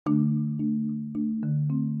On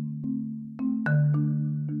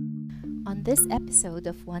this episode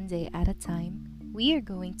of One Day at a Time, we are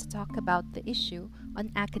going to talk about the issue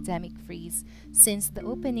on academic freeze since the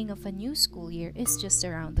opening of a new school year is just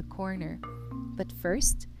around the corner. But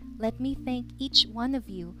first, let me thank each one of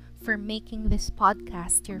you for making this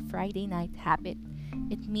podcast your Friday night habit.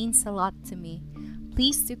 It means a lot to me.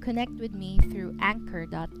 Please do connect with me through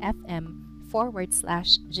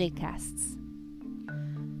anchor.fm/jcasts.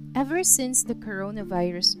 Ever since the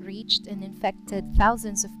coronavirus reached and infected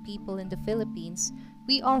thousands of people in the Philippines,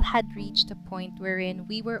 we all had reached a point wherein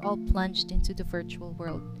we were all plunged into the virtual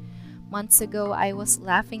world. Months ago, I was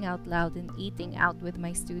laughing out loud and eating out with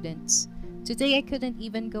my students. Today, I couldn't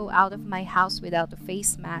even go out of my house without a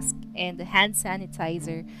face mask and a hand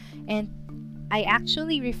sanitizer, and I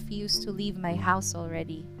actually refuse to leave my house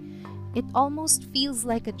already. It almost feels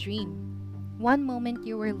like a dream. One moment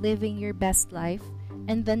you were living your best life,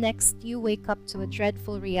 and the next you wake up to a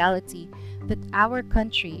dreadful reality that our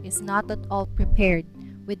country is not at all prepared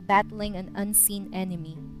with battling an unseen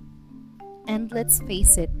enemy. And let's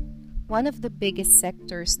face it, one of the biggest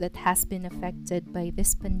sectors that has been affected by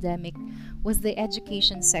this pandemic was the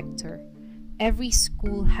education sector. Every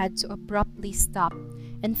school had to abruptly stop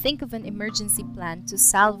and think of an emergency plan to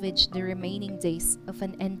salvage the remaining days of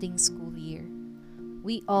an ending school year.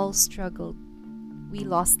 We all struggled. We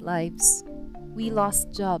lost lives. We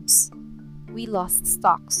lost jobs. We lost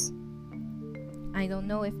stocks. I don't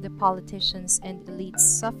know if the politicians and elites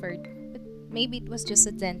suffered, but maybe it was just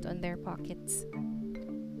a dent on their pockets.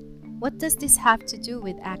 What does this have to do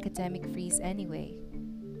with academic freeze anyway?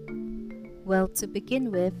 Well, to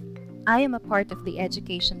begin with, I am a part of the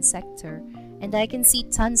education sector, and I can see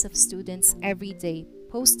tons of students every day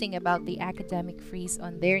posting about the academic freeze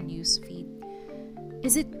on their news feed.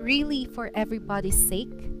 Is it really for everybody's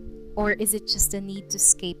sake? Or is it just a need to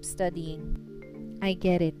escape studying? I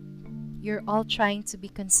get it. You're all trying to be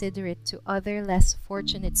considerate to other less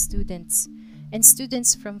fortunate students and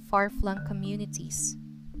students from far-flung communities.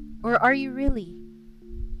 Or are you really?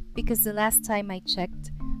 Because the last time I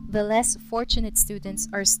checked, the less fortunate students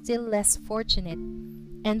are still less fortunate,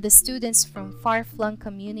 and the students from far-flung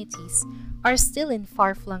communities are still in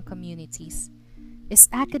far-flung communities. Is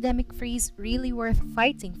academic freeze really worth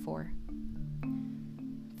fighting for?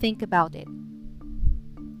 Think about it.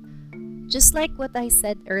 Just like what I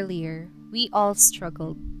said earlier, we all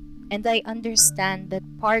struggled, and I understand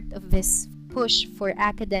that part of this push for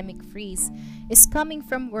academic freeze is coming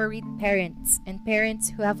from worried parents and parents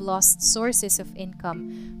who have lost sources of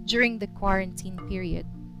income during the quarantine period.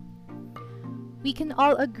 We can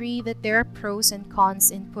all agree that there are pros and cons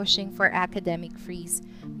in pushing for academic freeze,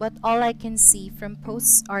 but all I can see from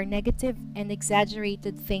posts are negative and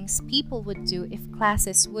exaggerated things people would do if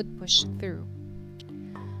classes would push through.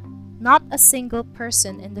 Not a single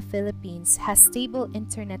person in the Philippines has stable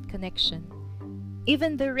internet connection.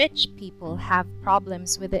 Even the rich people have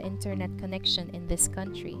problems with the internet connection in this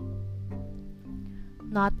country.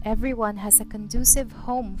 Not everyone has a conducive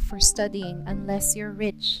home for studying unless you're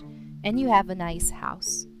rich and you have a nice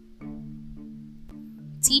house.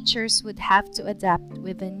 Teachers would have to adapt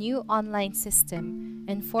with a new online system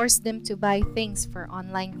and force them to buy things for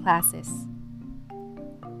online classes.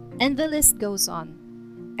 And the list goes on.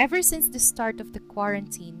 Ever since the start of the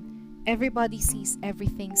quarantine, everybody sees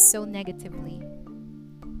everything so negatively.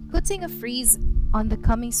 Putting a freeze on the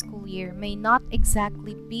coming school year may not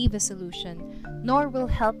exactly be the solution, nor will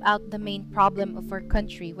help out the main problem of our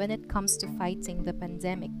country when it comes to fighting the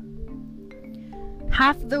pandemic.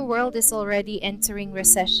 Half the world is already entering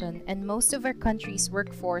recession, and most of our country's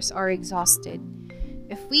workforce are exhausted.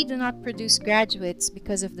 If we do not produce graduates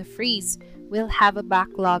because of the freeze, we'll have a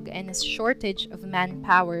backlog and a shortage of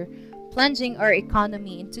manpower, plunging our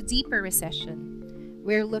economy into deeper recession.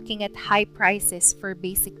 We're looking at high prices for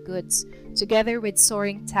basic goods, together with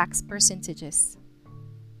soaring tax percentages.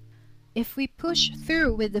 If we push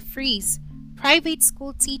through with the freeze, private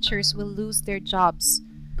school teachers will lose their jobs.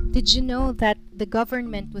 Did you know that the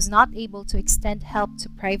government was not able to extend help to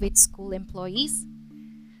private school employees?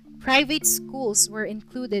 Private schools were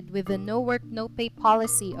included with the no work, no pay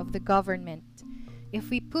policy of the government. If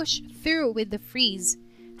we push through with the freeze,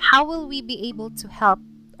 how will we be able to help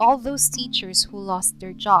all those teachers who lost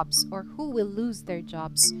their jobs or who will lose their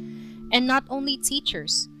jobs? And not only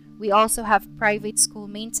teachers, we also have private school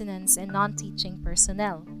maintenance and non-teaching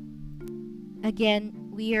personnel. Again,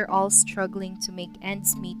 we are all struggling to make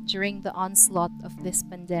ends meet during the onslaught of this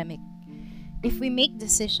pandemic. If we make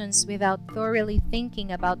decisions without thoroughly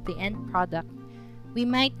thinking about the end product, we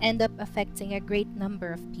might end up affecting a great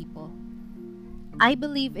number of people. I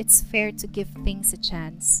believe it's fair to give things a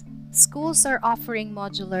chance. Schools are offering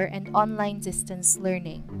modular and online distance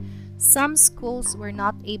learning. Some schools were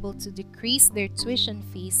not able to decrease their tuition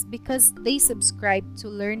fees because they subscribe to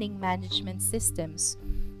learning management systems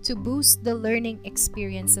to boost the learning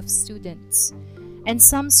experience of students. And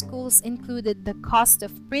some schools included the cost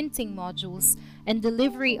of printing modules and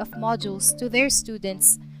delivery of modules to their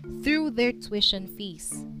students through their tuition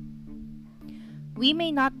fees. We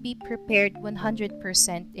may not be prepared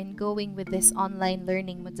 100% in going with this online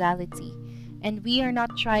learning modality, and we are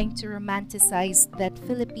not trying to romanticize that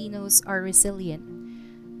Filipinos are resilient.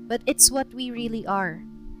 But it's what we really are.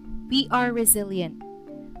 We are resilient.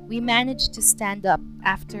 We manage to stand up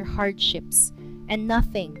after hardships, and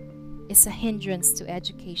nothing is a hindrance to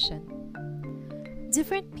education.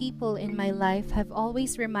 Different people in my life have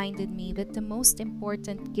always reminded me that the most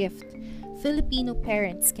important gift Filipino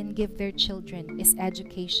parents can give their children is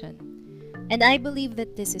education. And I believe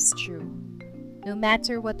that this is true. No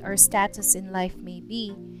matter what our status in life may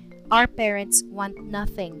be, our parents want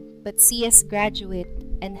nothing but see us graduate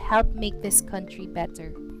and help make this country better.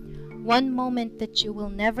 One moment that you will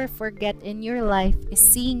never forget in your life is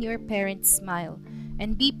seeing your parents smile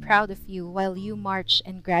and be proud of you while you march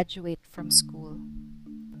and graduate from school.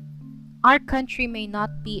 Our country may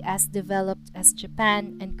not be as developed as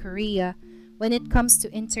Japan and Korea when it comes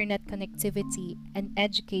to internet connectivity and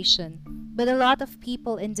education, but a lot of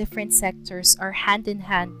people in different sectors are hand in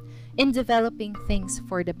hand in developing things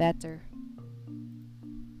for the better.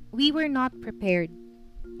 We were not prepared.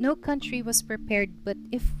 No country was prepared, but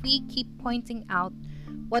if we keep pointing out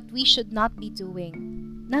what we should not be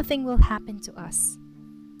doing, nothing will happen to us.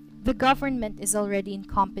 The government is already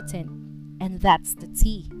incompetent, and that's the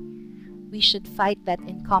T. We should fight that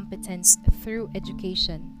incompetence through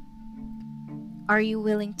education. Are you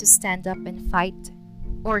willing to stand up and fight,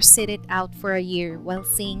 or sit it out for a year while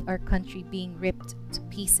seeing our country being ripped to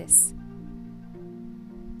pieces?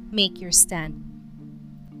 Make your stand.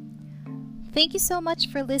 Thank you so much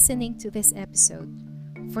for listening to this episode.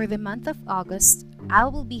 For the month of August, I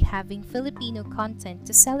will be having Filipino content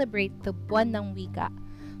to celebrate the Buwan ng Wika.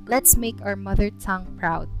 Let's make our mother tongue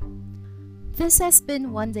proud. This has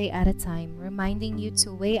been One Day at a Time, reminding you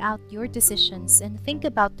to weigh out your decisions and think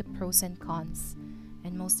about the pros and cons.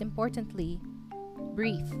 And most importantly,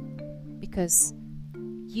 breathe, because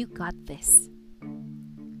you got this.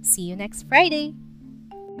 See you next Friday.